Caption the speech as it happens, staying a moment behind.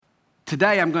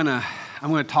Today I'm gonna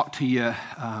talk to you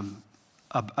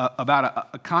about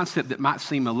a concept that might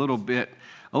seem a little bit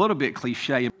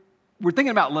cliche. We're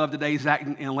thinking about love today. Zach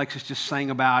and Alexis just sang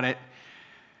about it.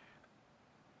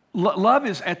 Love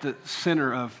is at the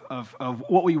center of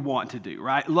what we want to do,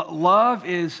 right? Love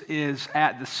is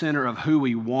at the center of who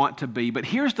we want to be. But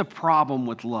here's the problem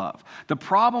with love. The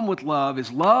problem with love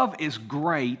is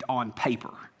great on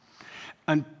paper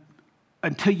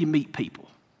until you meet people,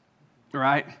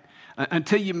 right?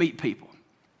 Until you meet people.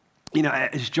 You know,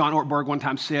 as John Ortberg one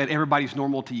time said, everybody's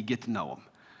normal till you get to know them,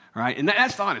 right? And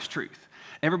that's the honest truth.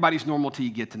 Everybody's normal till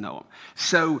you get to know them.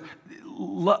 So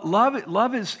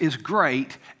love is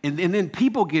great, and then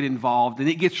people get involved, and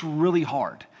it gets really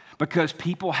hard because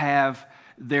people have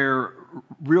their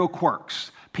real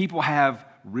quirks. People have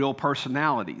real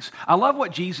personalities. I love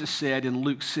what Jesus said in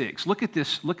Luke 6. Look at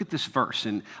this verse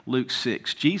in Luke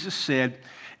 6. Jesus said,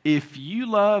 "If you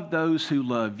love those who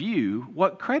love you,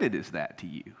 what credit is that to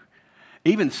you?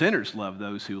 Even sinners love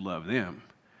those who love them.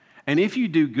 And if you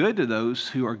do good to those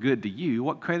who are good to you,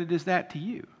 what credit is that to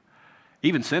you?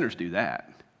 Even sinners do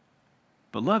that.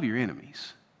 But love your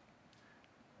enemies.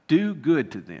 Do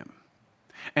good to them.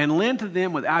 And lend to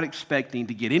them without expecting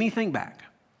to get anything back.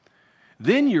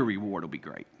 Then your reward will be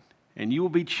great. And you will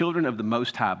be children of the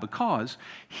Most High, because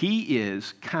He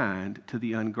is kind to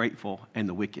the ungrateful and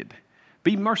the wicked.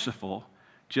 Be merciful,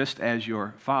 just as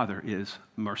your Father is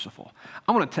merciful."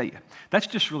 I want to tell you, that's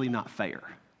just really not fair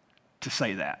to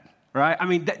say that. Right? I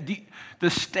mean,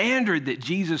 the standard that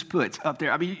Jesus puts up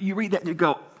there, I mean, you read that and you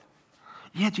go,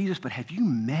 yeah, Jesus, but have you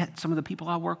met some of the people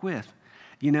I work with?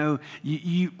 You know,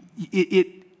 Jesus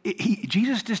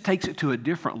just takes it to a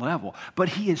different level, but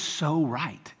He is so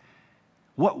right.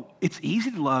 It's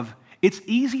easy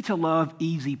to love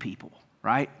easy people,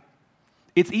 right?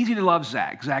 It's easy to love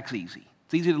Zach. Zach's easy.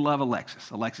 It's easy to love Alexis.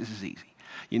 Alexis is easy.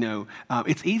 You know,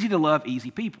 it's easy to love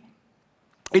easy people.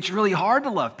 It's really hard to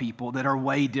love people that are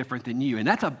way different than you. And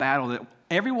that's a battle that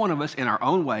every one of us in our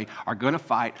own way are going to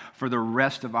fight for the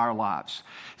rest of our lives.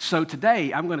 So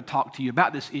today I'm going to talk to you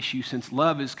about this issue. Since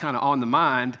love is kind of on the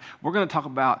mind, we're going to talk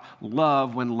about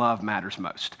love when love matters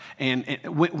most. And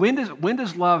when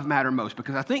does love matter most?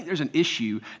 Because I think there's an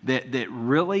issue that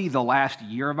really the last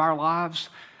year of our lives,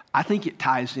 I think it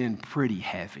ties in pretty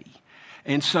heavy.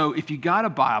 And so if you got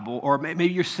a Bible, or maybe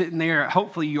you're sitting there,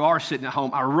 hopefully you are sitting at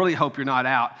home. I really hope you're not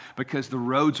out, because the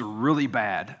roads are really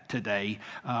bad today.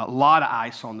 A lot of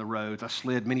ice on the roads. I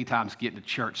slid many times getting to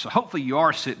church. So hopefully you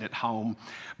are sitting at home.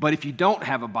 But if you don't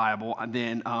have a Bible,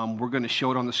 then we're going to show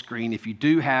it on the screen. If you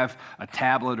do have a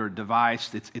tablet or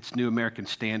device, it's New American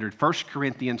Standard, 1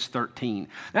 Corinthians 13.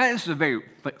 Now, this is a very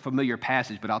familiar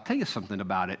passage, but I'll tell you something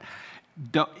about it.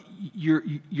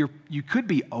 You could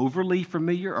be overly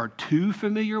familiar or too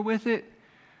familiar with it,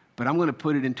 but I'm going to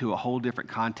put it into a whole different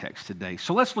context today.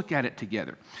 So let's look at it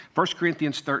together. 1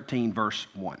 Corinthians 13, verse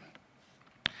 1.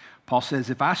 Paul says,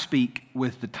 "If I speak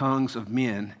with the tongues of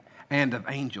men and of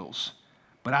angels,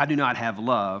 but I do not have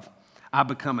love, I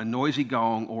become a noisy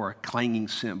gong or a clanging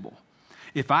cymbal.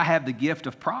 If I have the gift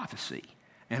of prophecy,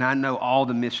 and I know all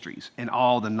the mysteries and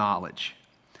all the knowledge,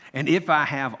 and if I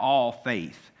have all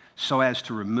faith, so as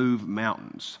to remove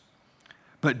mountains,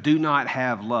 but do not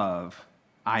have love,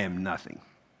 I am nothing.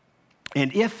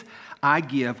 And if I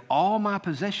give all my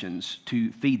possessions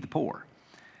to feed the poor,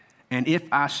 and if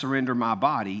I surrender my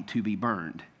body to be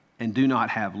burned, and do not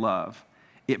have love,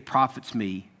 it profits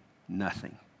me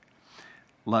nothing."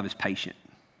 Love is patient.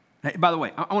 Hey, by the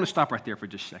way, I want to stop right there for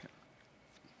just a second.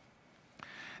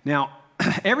 Now,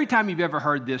 every time you've ever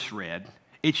heard this read,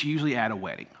 it's usually at a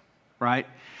wedding, right?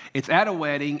 It's at a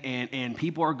wedding, and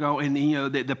people are going, and you know,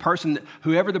 the person,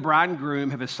 whoever the bride and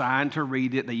groom have assigned to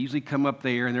read it, they usually come up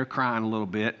there and they're crying a little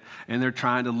bit, and they're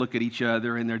trying to look at each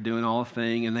other, and they're doing all the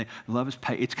thing, and love is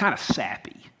it's kind of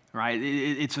sappy, right?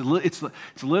 It's a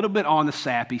little bit on the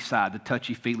sappy side, the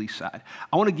touchy-feely side.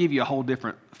 I want to give you a whole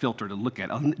different filter to look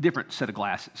at, a different set of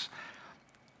glasses.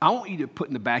 I want you to put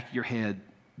in the back of your head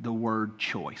the word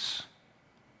choice.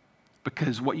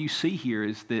 Because what you see here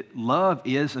is that love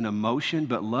is an emotion,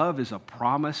 but love is a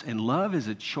promise, and love is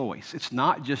a choice. It's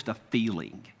not just a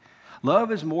feeling.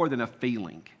 Love is more than a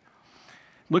feeling.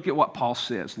 Look at what Paul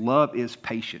says. Love is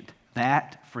patient.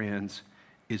 That, friends,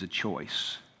 is a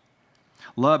choice.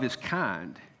 Love is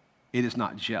kind. It is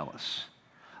not jealous.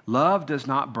 Love does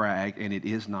not brag, and it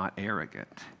is not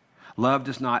arrogant. Love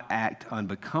does not act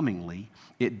unbecomingly.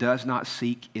 It does not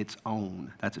seek its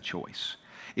own. That's a choice.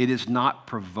 It is not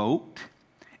provoked.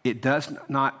 It does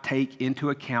not take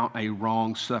into account a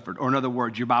wrong suffered. Or in other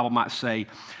words, your Bible might say,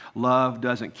 love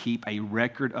doesn't keep a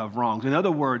record of wrongs. In other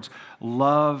words,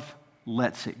 love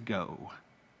lets it go.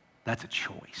 That's a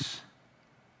choice.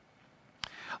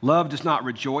 Love does not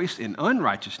rejoice in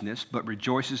unrighteousness, but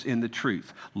rejoices in the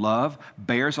truth. Love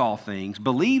bears all things,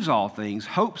 believes all things,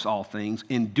 hopes all things,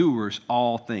 endures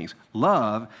all things.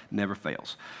 Love never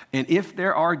fails. And if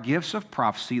there are gifts of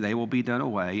prophecy, they will be done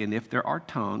away. And if there are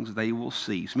tongues, they will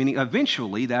cease. Meaning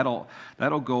eventually that'll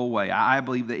go away. I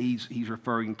believe that he's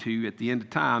referring to at the end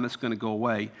of time, it's going to go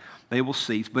away. They will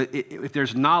cease. But if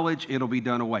there's knowledge, it'll be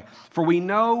done away. For we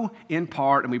know in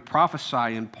part and we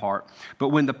prophesy in part. But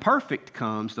when the perfect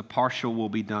comes, the partial will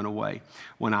be done away.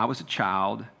 When I was a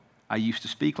child, I used to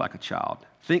speak like a child,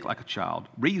 think like a child,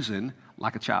 reason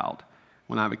like a child.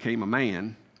 When I became a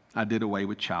man, I did away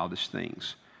with childish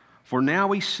things. For now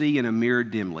we see in a mirror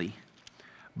dimly,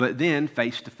 but then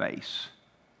face to face.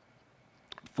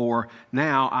 For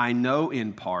now I know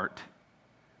in part,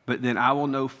 but then I will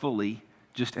know fully,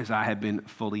 just as I have been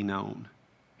fully known.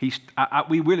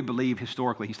 We really believe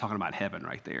historically he's talking about heaven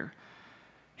right there.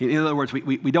 In other words,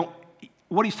 we don't,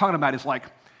 what he's talking about is like,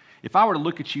 if I were to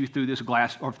look at you through this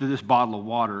glass or through this bottle of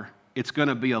water, it's going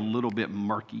to be a little bit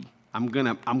murky. I'm going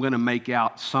to make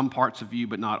out some parts of you,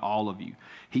 but not all of you.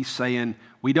 He's saying,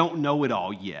 we don't know it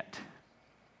all yet.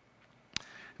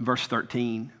 In verse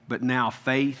 13, but now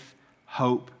faith,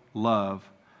 hope, love,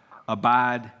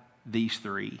 abide these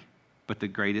three. But the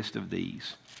greatest of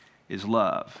these is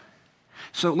love.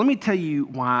 So let me tell you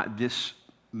why this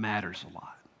matters a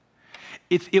lot.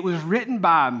 It was written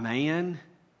by a man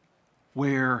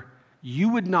where you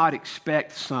would not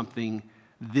expect something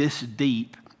this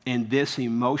deep and this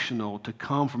emotional to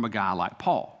come from a guy like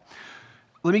Paul.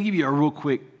 Let me give you a real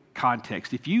quick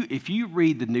context. If you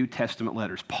read the New Testament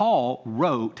letters, Paul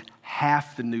wrote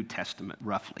half the New Testament,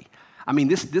 roughly. I mean,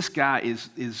 this guy is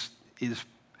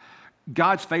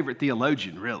God's favorite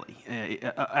theologian, really,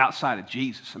 outside of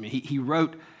Jesus. I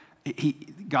mean,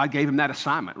 God gave him that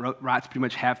assignment, writes pretty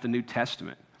much half the New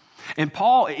Testament. And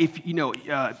Paul, if you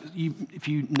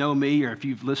know me or if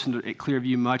you've listened to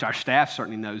Clearview much, our staff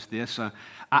certainly knows this.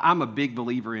 I'm a big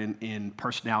believer in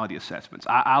personality assessments.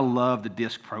 I love the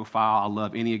DISC profile. I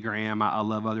love Enneagram. I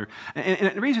love other.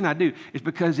 And the reason I do is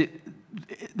because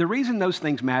the reason those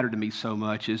things matter to me so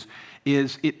much is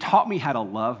it taught me how to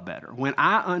love better. When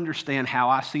I understand how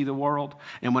I see the world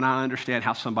and when I understand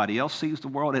how somebody else sees the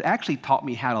world, it actually taught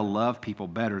me how to love people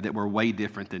better that were way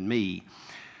different than me.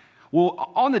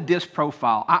 Well, on the DISC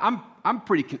profile, I'm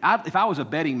pretty. If I was a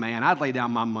betting man, I'd lay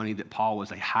down my money that Paul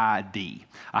was a high D.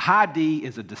 A high D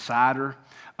is a decider.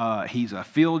 He's a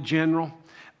field general.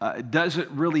 Doesn't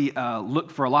really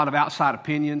look for a lot of outside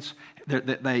opinions.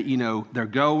 They're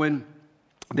going.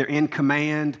 They're in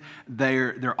command.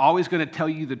 They're always going to tell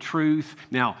you the truth.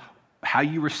 Now, how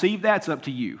you receive that's up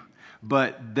to you.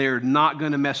 But they're not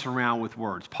going to mess around with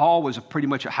words. Paul was pretty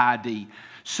much a high D.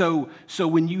 So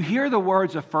when you hear the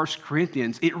words of 1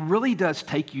 Corinthians, it really does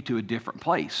take you to a different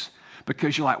place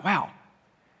because you're like, wow,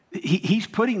 he's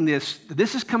putting this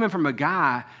is coming from a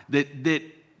guy that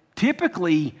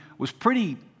typically was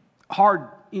pretty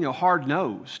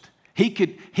hard-nosed.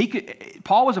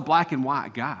 Paul was a black and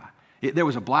white guy. There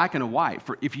was a black and a white.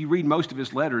 If you read most of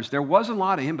his letters, there wasn't a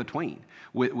lot of in between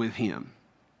with him.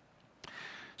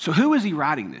 So who is he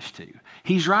writing this to?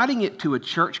 He's writing it to a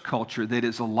church culture that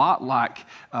is a lot like,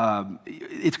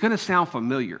 it's going to sound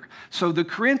familiar. So the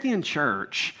Corinthian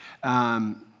church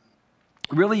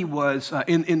really was,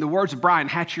 in the words of Brian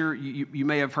Hatcher, you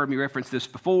may have heard me reference this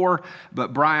before,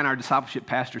 but Brian, our discipleship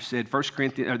pastor, said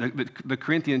the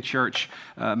Corinthian church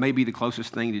may be the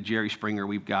closest thing to Jerry Springer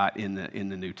we've got in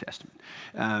the New Testament.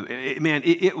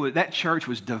 That church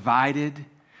was divided.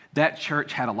 That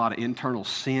church had a lot of internal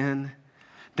sin.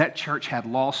 That church had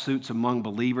lawsuits among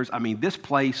believers. I mean, this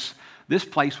place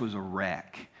was a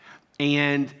wreck.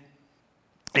 And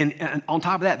on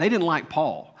top of that, they didn't like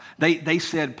Paul. They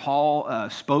said Paul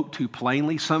spoke too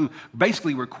plainly. Some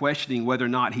basically were questioning whether or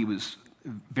not he was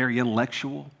very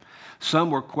intellectual.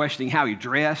 Some were questioning how he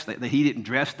dressed, that he didn't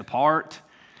dress the part.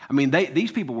 I mean,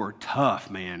 these people were tough,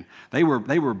 man. They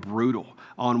were brutal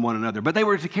on one another. But they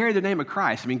were to carry the name of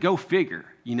Christ. I mean, go figure,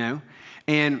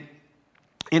 And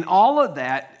all of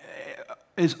that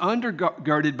is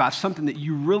undergirded by something that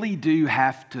you really do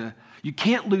have to, you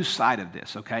can't lose sight of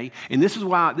this, okay? And this is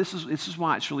why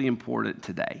it's really important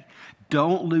today.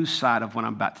 Don't lose sight of what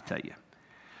I'm about to tell you.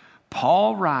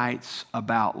 Paul writes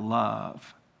about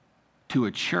love to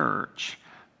a church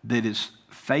that is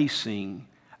facing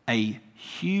a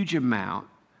huge amount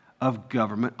of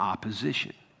government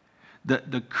opposition.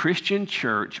 The Christian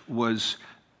church was,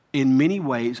 in many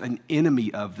ways, an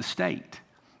enemy of the state.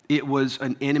 It was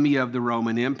an enemy of the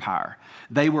Roman Empire.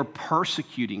 They were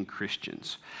persecuting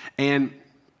Christians. And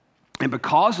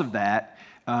because of that,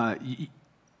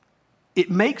 it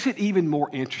makes it even more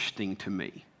interesting to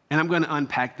me. And I'm going to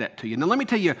unpack that to you. Now, let me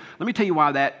tell you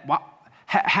why that.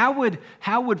 How would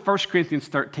 1 Corinthians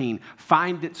 13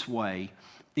 find its way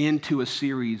into a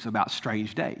series about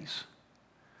strange days?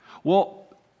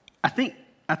 Well, I think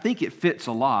it fits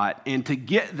a lot, and to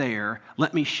get there,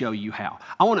 let me show you how.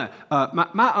 I want to.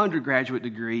 My undergraduate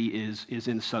degree is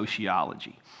in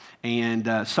sociology,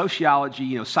 and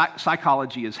sociology,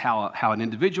 psychology is how an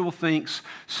individual thinks.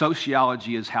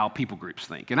 Sociology is how people groups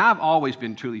think, and I've always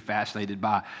been truly fascinated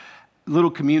by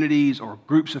little communities or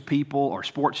groups of people or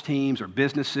sports teams or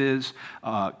businesses,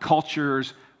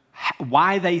 cultures,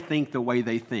 why they think the way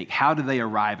they think. How do they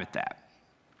arrive at that?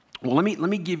 Well, let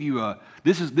me give you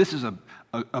this is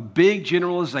a big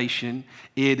generalization.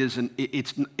 It's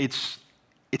not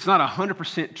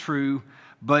 100% true,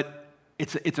 but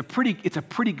it's a pretty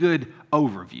good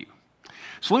overview.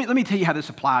 So let me tell you how this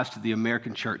applies to the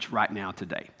American church right now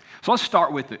today. So let's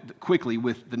start quickly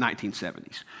with the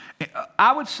 1970s.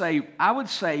 I would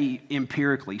say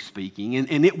empirically speaking,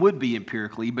 and it would be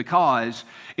empirically because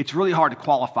it's really hard to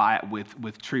qualify it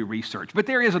with true research, but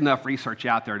there is enough research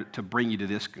out there to bring you to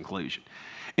this conclusion.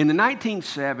 In the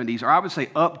 1970s, or I would say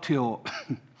up to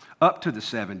the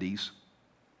 70s,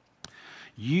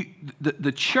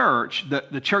 the church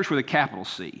with a capital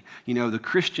C, the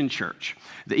Christian church,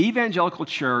 the evangelical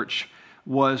church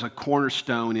was a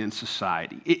cornerstone in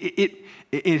society. It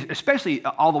especially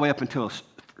all the way up until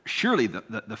surely the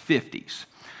 50s.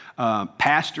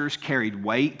 Pastors carried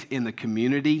weight in the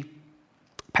community.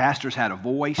 Pastors had a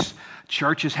voice.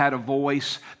 Churches had a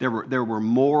voice. There were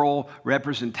moral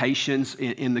representations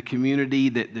in the community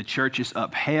that the churches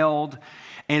upheld.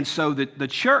 And so the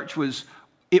church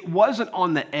it wasn't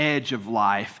on the edge of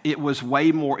life. It was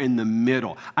way more in the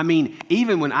middle. I mean,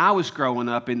 even when I was growing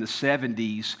up in the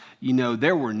 70s,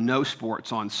 there were no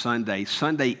sports on Sunday.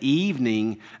 Sunday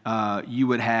evening, you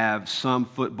would have some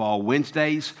football.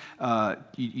 Wednesdays,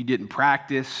 you didn't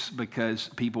practice because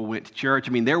people went to church.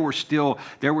 I mean, there were still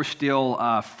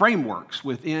frameworks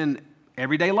within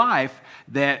everyday life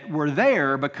that were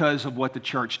there because of what the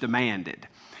church demanded.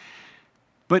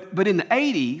 But in the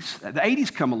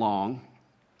 80s come along.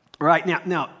 Right,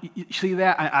 now you see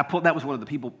that? I pulled, that was one of the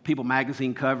People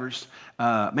magazine covers.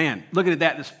 Man, looking at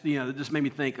that, it just made me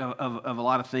think of a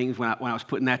lot of things when I was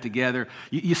putting that together.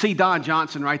 You see Don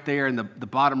Johnson right there in the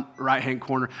bottom right-hand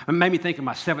corner. It made me think of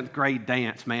my 7th grade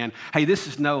dance, man. Hey, this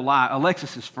is no lie.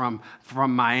 Alexis is from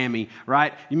Miami,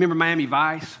 right? You remember Miami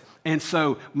Vice? And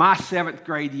so my 7th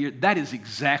grade year, that is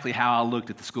exactly how I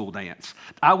looked at the school dance.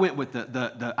 I went with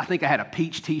I think I had a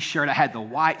peach t-shirt. I had the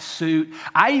white suit.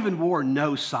 I even wore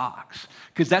no socks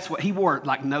because that's what he wore,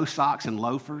 like no socks and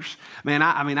loafers. Man,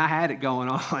 I had it going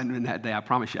on in that day. I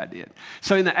promise you I did.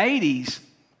 So in the 80s,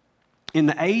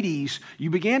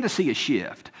 you began to see a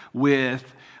shift with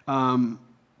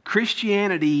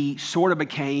Christianity sort of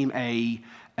became a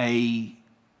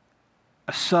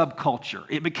subculture.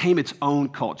 It became its own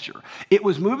culture. It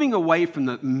was moving away from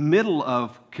the middle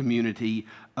of community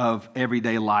of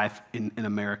everyday life in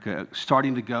America,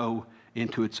 starting to go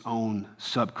into its own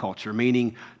subculture,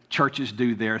 meaning churches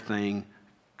do their thing,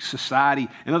 society.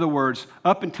 In other words,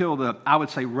 up until I would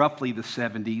say roughly the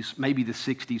 70s, maybe the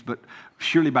 60s, but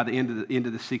surely by the end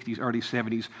of the 60s, early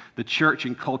 70s, the church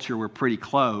and culture were pretty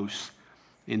close.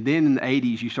 And then in the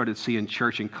 80s, you started seeing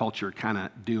church and culture kind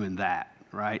of doing that,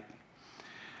 right?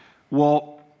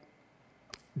 Well,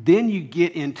 then you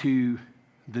get into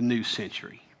the new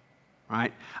century,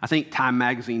 right? I think Time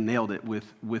Magazine nailed it with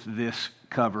this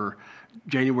cover,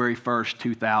 January 1st,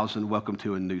 2000, welcome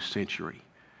to a new century.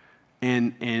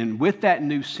 And with that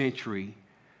new century,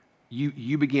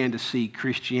 you began to see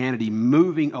Christianity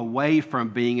moving away from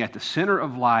being at the center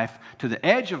of life to the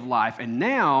edge of life, and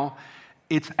now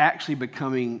it's actually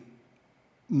becoming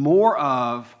more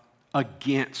of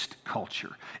against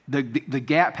culture. The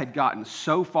gap had gotten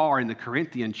so far in the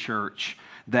Corinthian church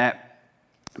that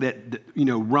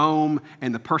Rome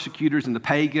and the persecutors and the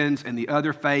pagans and the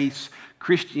other faiths,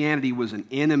 Christianity was an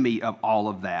enemy of all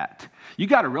of that. You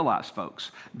got to realize,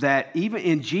 folks, that even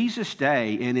in Jesus'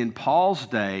 day and in Paul's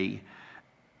day,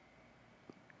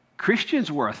 Christians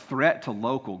were a threat to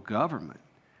local government.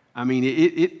 I mean,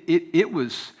 it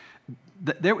was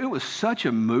such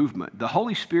a movement. The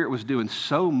Holy Spirit was doing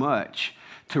so much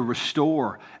to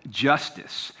restore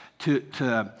justice,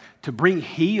 to bring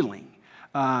healing.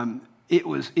 it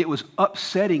was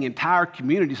upsetting entire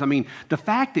communities. I mean, the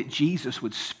fact that Jesus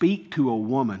would speak to a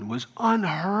woman was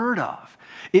unheard of.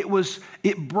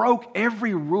 It broke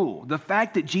every rule. The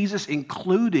fact that Jesus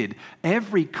included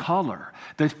every color,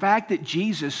 the fact that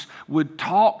Jesus would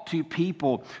talk to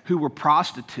people who were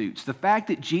prostitutes, the fact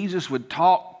that Jesus would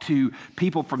talk to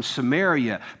people from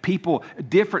Samaria, people,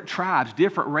 different tribes,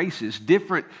 different races,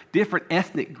 different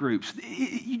ethnic groups.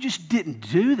 You just didn't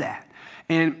do that.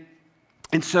 And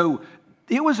so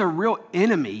it was a real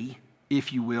enemy,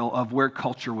 if you will, of where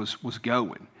culture was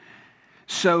going.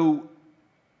 So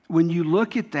when you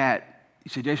look at that, you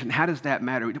say, Jason, how does that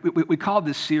matter? We call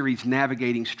this series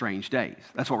Navigating Strange Days.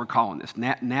 That's what we're calling this,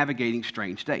 Navigating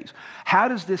Strange Days. How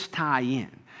does this tie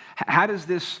in? How does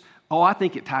this, I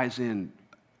think it ties in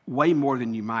way more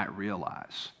than you might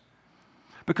realize.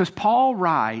 Because Paul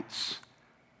writes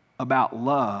about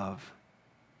love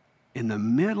in the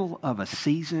middle of a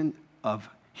season of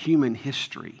human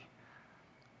history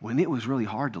when it was really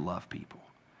hard to love people.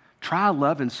 Try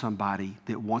loving somebody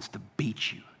that wants to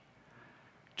beat you.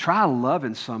 Try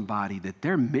loving somebody that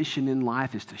their mission in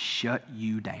life is to shut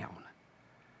you down.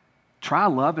 Try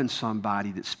loving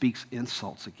somebody that speaks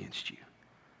insults against you,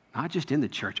 not just in the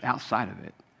church, outside of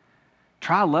it.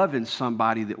 Try loving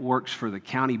somebody that works for the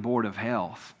county board of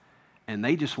health and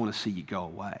they just want to see you go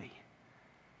away.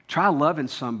 Try loving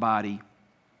somebody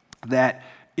that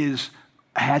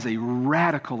has a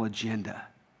radical agenda,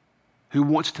 who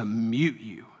wants to mute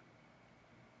you.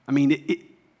 I mean,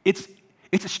 it's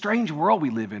a strange world we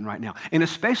live in right now. And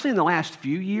especially in the last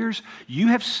few years, you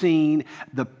have seen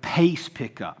the pace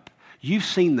pick up. You've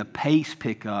seen the pace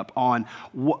pick up on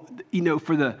what,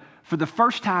 for the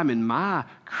first time in my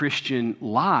Christian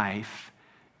life,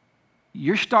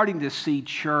 you're starting to see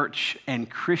church and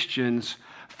Christians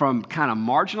from kind of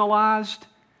marginalized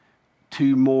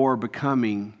to more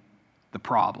becoming the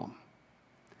problem.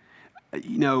 And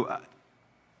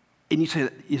you say,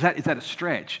 is that a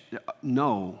stretch?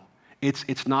 No,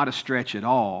 it's not a stretch at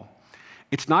all.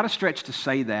 It's not a stretch to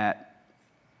say that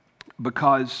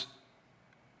because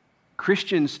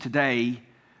Christians today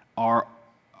are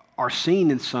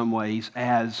seen in some ways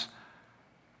as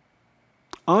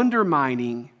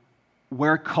undermining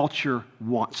where culture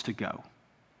wants to go.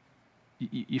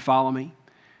 You follow me?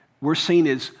 We're seen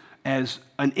as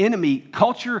an enemy.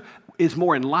 Culture is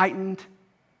more enlightened.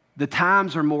 The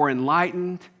times are more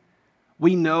enlightened.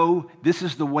 We know this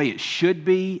is the way it should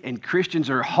be, and Christians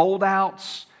are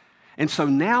holdouts. And so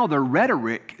now the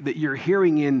rhetoric that you're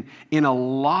hearing in a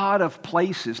lot of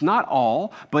places, not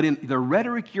all, but in the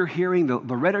rhetoric you're hearing, the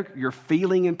rhetoric you're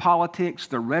feeling in politics,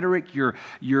 the rhetoric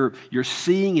you're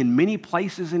seeing in many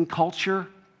places in culture,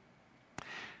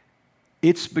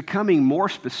 it's becoming more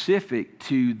specific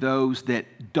to those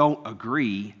that don't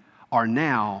agree are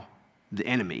now the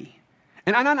enemy.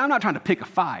 And I'm not trying to pick a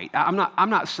fight. I'm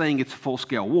not saying it's a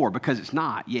full-scale war because it's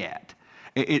not yet.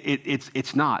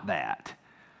 It's not that.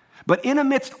 But in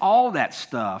amidst all that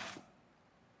stuff,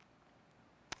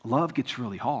 love gets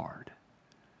really hard.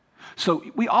 So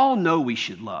we all know we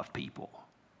should love people.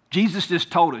 Jesus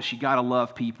just told us you got to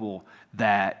love people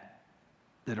that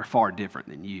are far different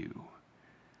than you.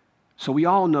 So we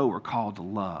all know we're called to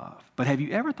love. But have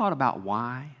you ever thought about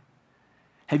why?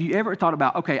 Have you ever thought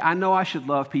about, okay, I know I should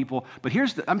love people, but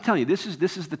I'm telling you, this is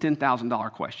the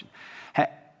 $10,000 question.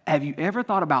 Have you ever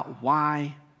thought about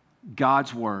why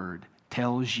God's word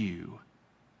tells you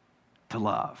to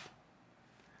love?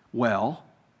 Well,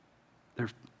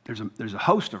 there's a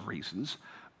host of reasons.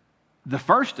 The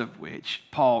first of which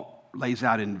Paul lays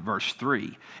out in verse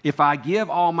 3. If I give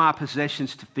all my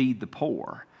possessions to feed the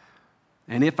poor,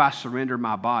 and if I surrender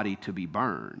my body to be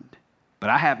burned, but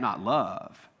I have not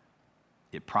love,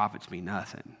 it profits me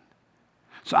nothing.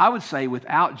 So I would say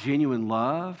without genuine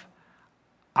love,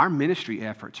 our ministry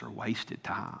efforts are wasted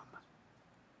time.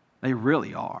 They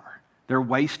really are. They're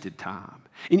wasted time.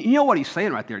 And you know what he's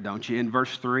saying right there, don't you? In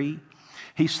verse 3,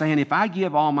 he's saying, if I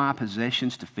give all my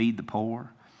possessions to feed the poor,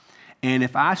 and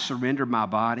if I surrender my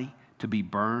body to be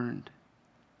burned,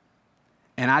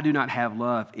 and I do not have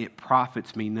love, it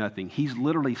profits me nothing. He's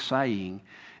literally saying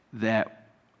that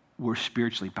we're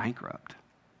spiritually bankrupt.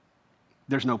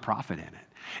 There's no profit in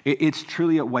it. It's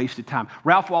truly a wasted time.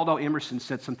 Ralph Waldo Emerson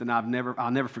said something I'll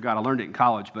never forget. I learned it in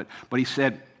college, but he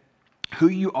said, who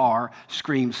you are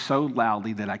screams so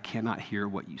loudly that I cannot hear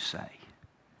what you say.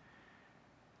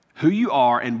 Who you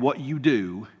are and what you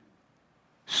do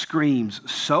screams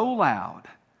so loud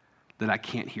that I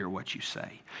can't hear what you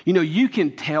say. You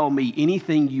can tell me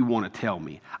anything you want to tell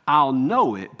me. I'll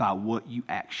know it by what you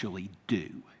actually do.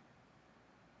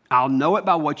 I'll know it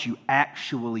by what you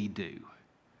actually do.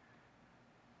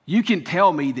 You can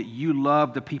tell me that you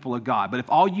love the people of God, but if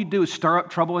all you do is stir up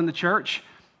trouble in the church,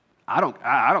 I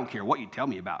don't care what you tell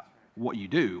me about what you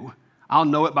do. I'll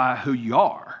know it by who you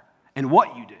are and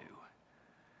what you do.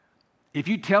 If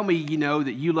you tell me,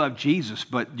 that you love Jesus,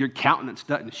 but your countenance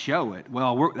doesn't show it,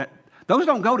 well, those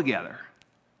don't go together.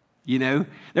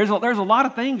 There's a lot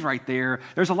of things right there.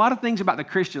 There's a lot of things about the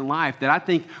Christian life that I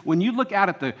think when you look out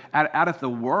at the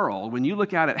world, when you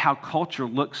look out at how culture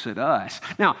looks at us.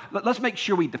 Now, let's make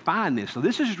sure we define this. So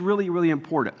this is really, really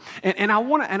important. And I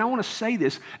want to say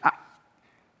this.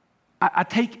 I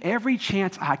take every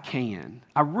chance I can.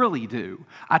 I really do.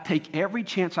 I take every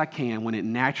chance I can when it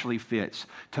naturally fits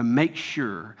to make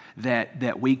sure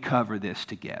that we cover this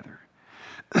together.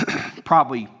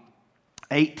 Probably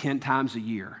 8-10 times a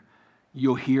year,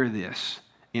 you'll hear this.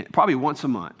 Probably once a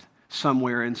month,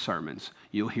 somewhere in sermons,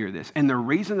 you'll hear this. And the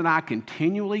reason that I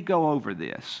continually go over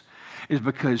this is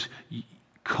because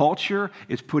culture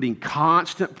is putting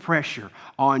constant pressure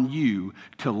on you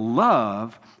to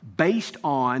love based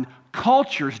on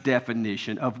culture's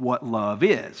definition of what love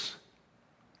is.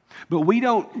 But we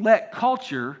don't let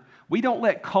culture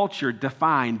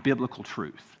define biblical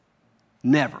truth.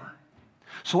 Never.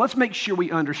 So let's make sure we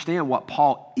understand what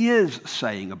Paul is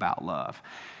saying about love.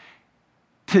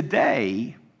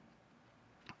 Today,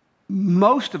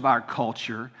 most of our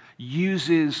culture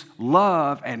uses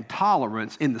love and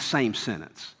tolerance in the same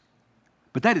sentence.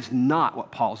 But that is not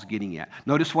what Paul's getting at.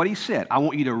 Notice what he said. I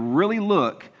want you to really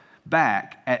look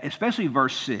back at especially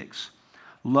verse 6.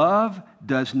 Love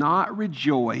does not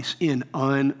rejoice in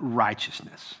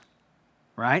unrighteousness.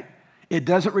 Right? It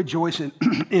doesn't rejoice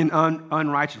in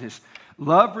unrighteousness.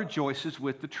 Love rejoices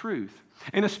with the truth.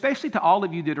 And especially to all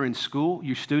of you that are in school,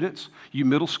 you students, you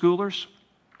middle schoolers,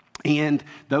 and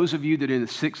those of you that are in the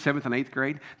 6th, 7th, and 8th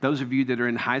grade, those of you that are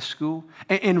in high school,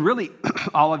 and really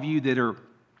all of you that are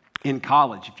in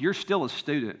college, if you're still a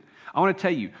student, I want to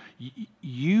tell you,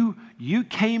 you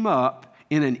came up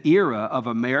in an era of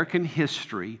American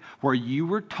history where you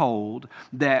were told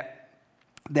that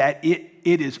it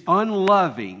is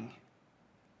unloving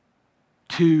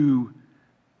to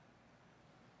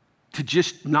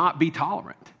just not be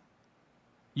tolerant.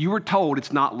 You were told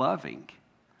it's not loving.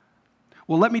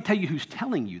 Well, let me tell you who's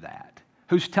telling you that.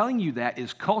 Who's telling you that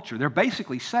is culture. They're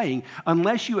basically saying,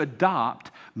 unless you adopt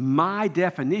my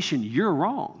definition, you're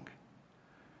wrong.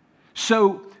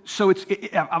 So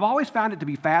I've always found it to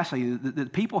be fascinating that the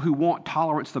people who want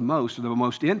tolerance the most are the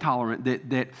most intolerant,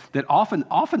 that often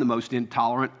the most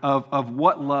intolerant of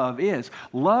what love is.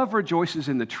 Love rejoices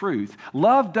in the truth.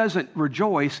 Love doesn't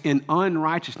rejoice in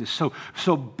unrighteousness.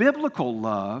 So biblical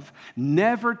love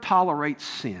never tolerates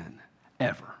sin,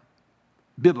 ever.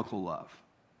 Biblical love.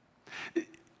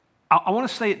 I want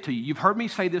to say it to you. You've heard me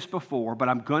say this before, but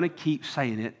I'm going to keep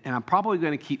saying it, and I'm probably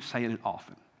going to keep saying it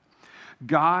often.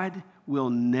 God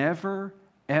will never,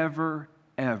 ever,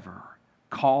 ever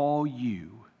call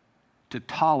you to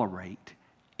tolerate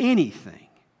anything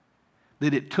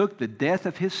that it took the death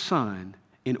of his son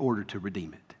in order to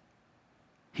redeem it.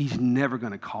 He's never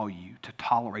going to call you to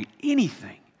tolerate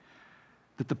anything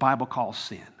that the Bible calls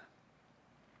sin.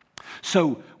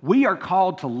 So we are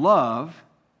called to love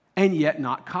and yet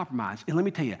not compromise. And let me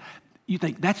tell you, you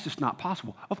think that's just not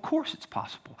possible. Of course it's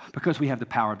possible because we have the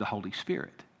power of the Holy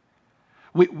Spirit.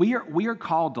 We are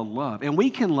called to love, and we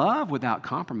can love without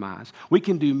compromise. We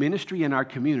can do ministry in our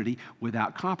community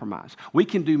without compromise. We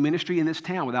can do ministry in this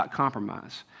town without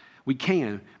compromise. We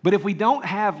can. But if we don't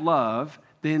have love,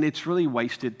 then it's really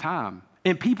wasted time.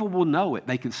 And people will know it.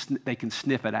 They can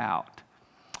sniff it out.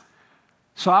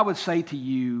 So I would say to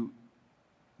you,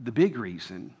 the big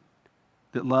reason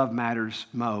that love matters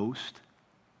most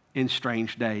in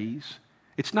strange days,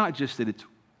 it's not just that it's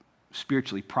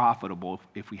spiritually profitable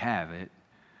if we have it,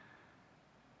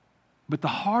 but the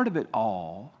heart of it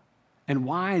all, and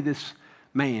why this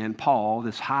man, Paul,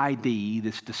 this high D,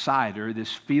 this decider,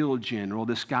 this field general,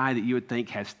 this guy that you would think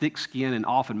has thick skin and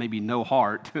often maybe no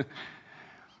heart,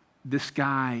 this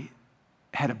guy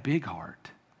had a big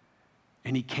heart,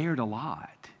 and he cared a lot.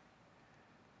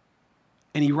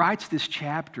 And he writes this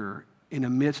chapter in the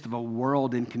midst of a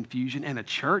world in confusion and a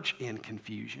church in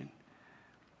confusion.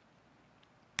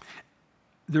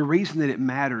 The reason that it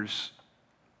matters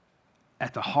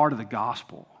at the heart of the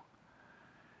gospel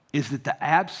is that the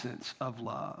absence of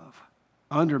love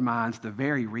undermines the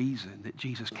very reason that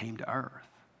Jesus came to earth.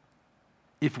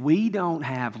 If we don't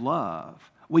have love,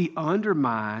 we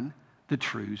undermine the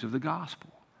truths of the gospel.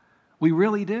 We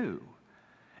really do.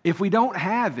 If we don't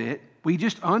have it, we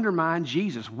just undermine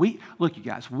Jesus. Look, you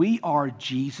guys, we are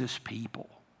Jesus people.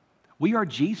 We are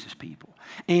Jesus people.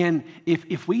 And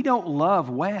if we don't love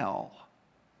well,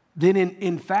 then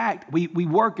in fact, we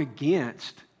work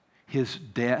against his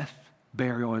death,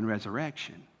 burial, and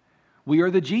resurrection. We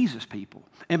are the Jesus people.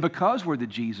 And because we're the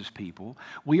Jesus people,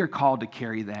 we are called to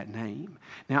carry that name.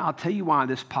 Now, I'll tell you why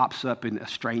this pops up in a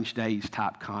Strange Days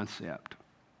type concept.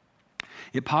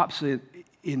 It pops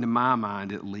into my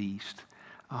mind, at least,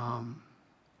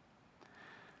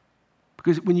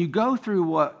 because when you go through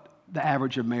what the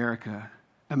average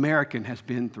American has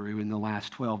been through in the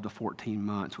last 12 to 14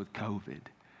 months with COVID,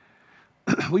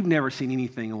 we've never seen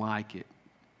anything like it.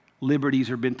 Liberties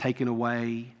have been taken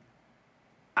away.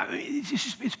 I mean,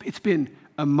 it's been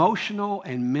emotional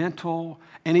and mental,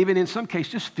 and even in some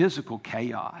cases, just physical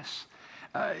chaos,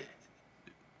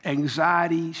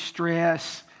 anxiety,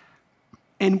 stress.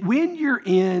 And when you're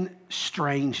in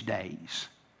strange days,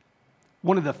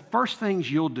 one of the first things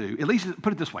you'll do, at least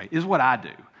put it this way, is what I do.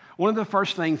 One of the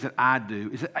first things that I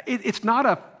do is it's not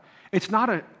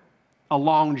a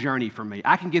long journey for me.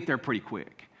 I can get there pretty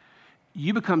quick.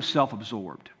 You become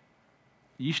self-absorbed.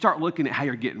 You start looking at how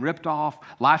you're getting ripped off.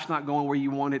 Life's not going where you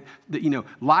want it.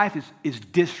 Life is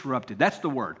disrupted. That's the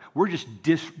word. We're just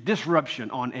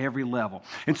disruption on every level.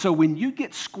 And so when you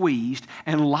get squeezed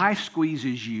and life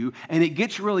squeezes you and it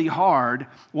gets really hard,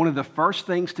 one of the first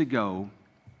things to go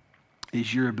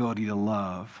is your ability to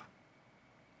love.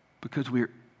 Because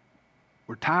we're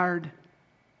tired,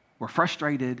 we're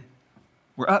frustrated,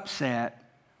 we're upset,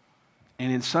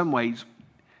 and in some ways,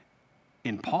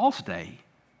 in Paul's day,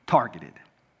 targeted.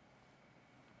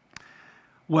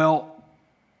 Well,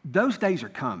 those days are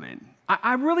coming.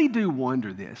 I really do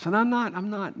wonder this, and I'm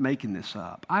not making this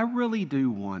up. I really do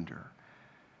wonder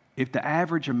if the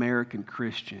average American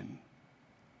Christian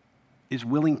is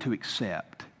willing to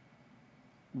accept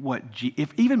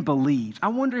if even believes. I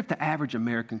wonder if the average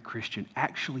American Christian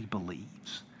actually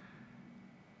believes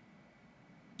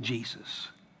Jesus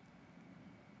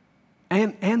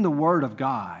and the Word of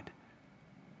God.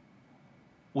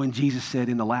 When Jesus said,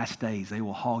 in the last days, they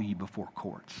will haul you before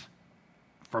courts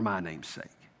for my name's sake.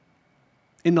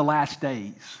 In the last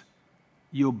days,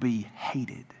 you'll be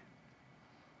hated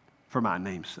for my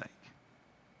name's sake.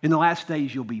 In the last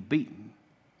days, you'll be beaten,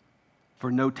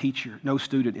 for no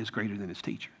student is greater than his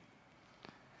teacher.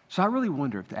 So I really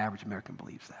wonder if the average American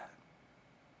believes that.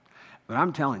 But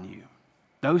I'm telling you,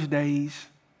 those days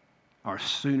are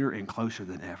sooner and closer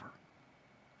than ever.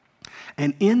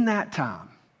 And in that time,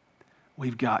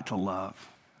 we've got to love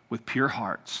with pure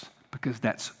hearts, because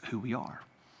that's who we are.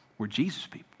 We're Jesus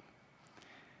people.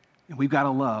 And we've got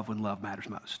to love when love matters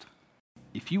most.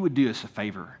 If you would do us a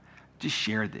favor, just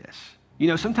share this.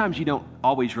 Sometimes you don't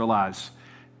always realize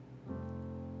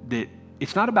that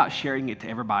it's not about sharing it to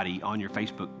everybody on your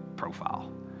Facebook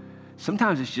profile.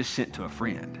 Sometimes it's just sent to a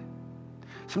friend.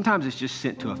 Sometimes it's just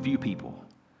sent to a few people.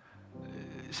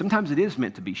 Sometimes it is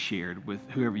meant to be shared with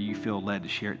whoever you feel led to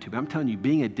share it to. But I'm telling you,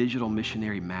 being a digital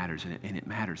missionary matters, and it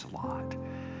matters a lot.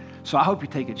 So I hope you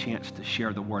take a chance to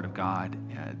share the Word of God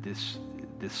this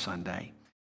Sunday.